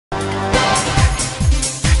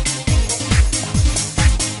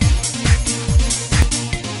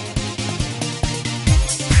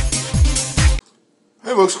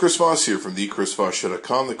Hi folks, Chris Voss here from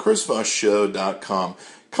thechrisvossshow.com, thechrisvossshow.com.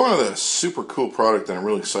 Coming with a super cool product that I'm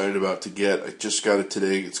really excited about to get. I just got it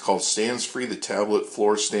today. It's called Standzfree, the tablet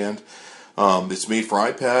floor stand. It's made for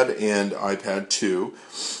iPad and iPad 2.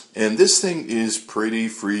 And this thing is pretty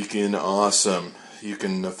freaking awesome. You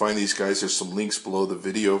can find these guys. There's some links below the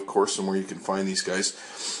video, of course, and where you can find these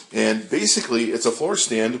guys. And basically, it's a floor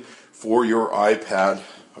stand for your iPad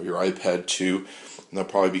or your iPad 2. And they'll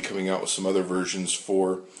probably be coming out with some other versions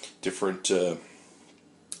for different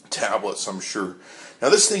tablets, I'm sure. Now,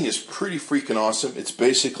 this thing is pretty freaking awesome. It's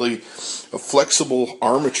basically a flexible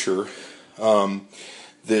armature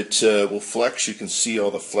that will flex. You can see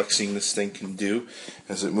all the flexing this thing can do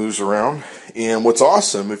as it moves around. And what's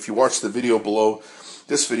awesome, if you watch the video below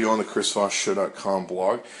this video on the chrisvossshow.com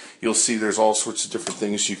blog, you'll see there's all sorts of different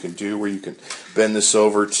things you can do where you can bend this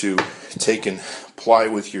over to take and apply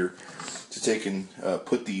with your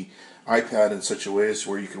put the iPad in such a way as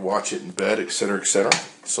where you can watch it in bed, etc., etc.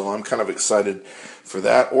 So I'm kind of excited for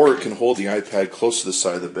that. Or it can hold the iPad close to the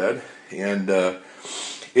side of the bed, and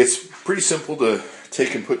it's pretty simple to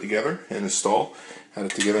take and put together and install. Had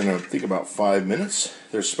it together in I think about 5 minutes.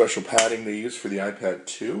 There's special padding they use for the iPad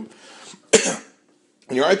 2.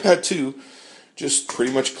 And your iPad 2 just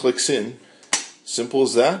pretty much clicks in. Simple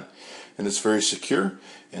as that. And it's very secure.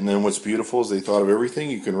 And then what's beautiful is they thought of everything.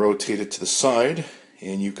 You can rotate it to the side,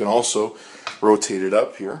 and you can also rotate it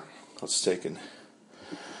up here.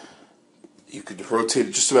 You could rotate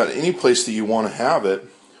it just about any place that you want to have it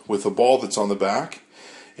with a ball that's on the back,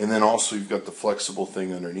 and then also you've got the flexible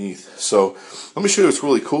thing underneath. So let me show you what's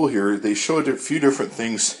really cool here. They showed a few different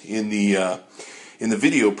things in the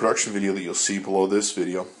production video that you'll see below this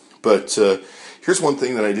video. But here's one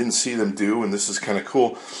thing that I didn't see them do, and this is kind of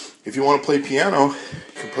cool. If you want to play piano, you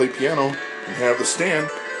can play piano and have the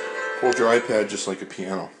stand hold your iPad just like a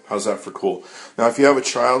piano. How's that for cool? Now, if you have a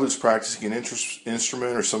child who's practicing an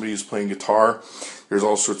instrument or somebody who's playing guitar, there's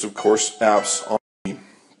all sorts of course apps on the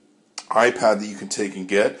iPad that you can take and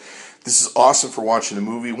get. This is awesome for watching a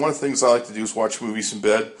movie. One of the things I like to do is watch movies in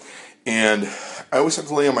bed, and I always have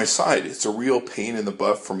to lay on my side. It's a real pain in the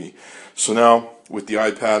butt for me. So now, with the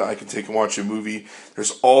iPad, I can take and watch a movie.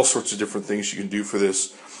 There's all sorts of different things you can do for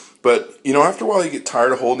this. But, you know, after a while you get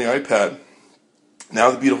tired of holding the iPad.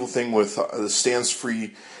 Now the beautiful thing with the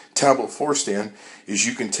Standzfree tablet floor stand is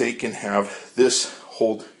you can take and have this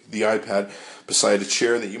hold the iPad beside a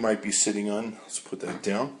chair that you might be sitting on. Let's put that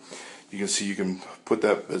down. You can see you can put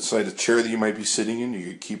that beside a chair that you might be sitting in.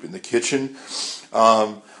 You can keep it in the kitchen.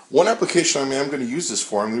 One application I'm going to use this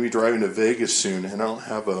for, I'm going to be driving to Vegas soon, and I don't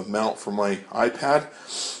have a mount for my iPad.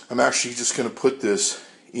 I'm actually just going to put this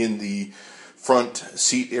in the front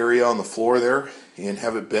seat area on the floor there and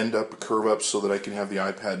have it bend up, curve up, so that I can have the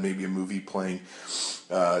iPad, maybe a movie playing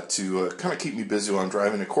to kind of keep me busy while I'm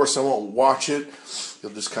driving. Of course, I won't watch it.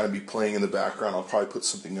 It'll just kind of be playing in the background. I'll probably put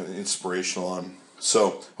something inspirational on.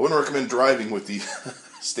 So I wouldn't recommend driving with the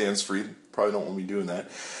Standzfree. Probably don't want me doing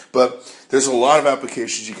that. But there's a lot of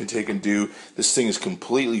applications you can take and do. This thing is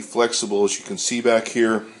completely flexible, as you can see back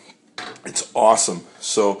here. It's awesome.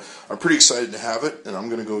 So I'm pretty excited to have it, and I'm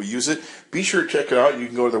going to go use it. Be sure to check it out. You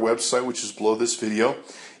can go to their website, which is below this video,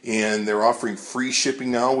 and they're offering free shipping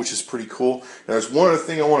now, which is pretty cool. Now, there's one other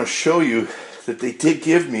thing I want to show you that they did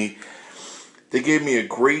give me. They gave me a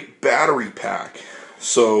great battery pack.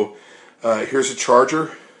 So here's a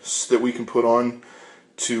charger that we can put on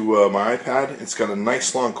to my iPad. It's got a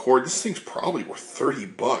nice long cord. This thing's probably worth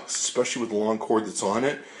 $30, especially with the long cord that's on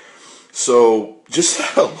it. So just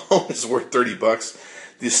that alone is worth $30.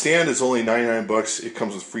 The stand is only $99. It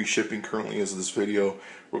comes with free shipping currently as of this video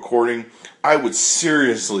recording. I would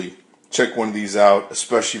seriously check one of these out,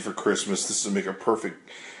 especially for Christmas. This would make a perfect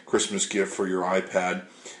Christmas gift for your iPad,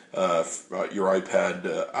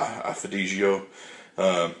 affidagio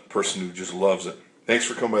person who just loves it. Thanks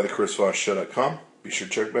for coming by the chrisvossshow.com. Be sure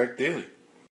to check back daily.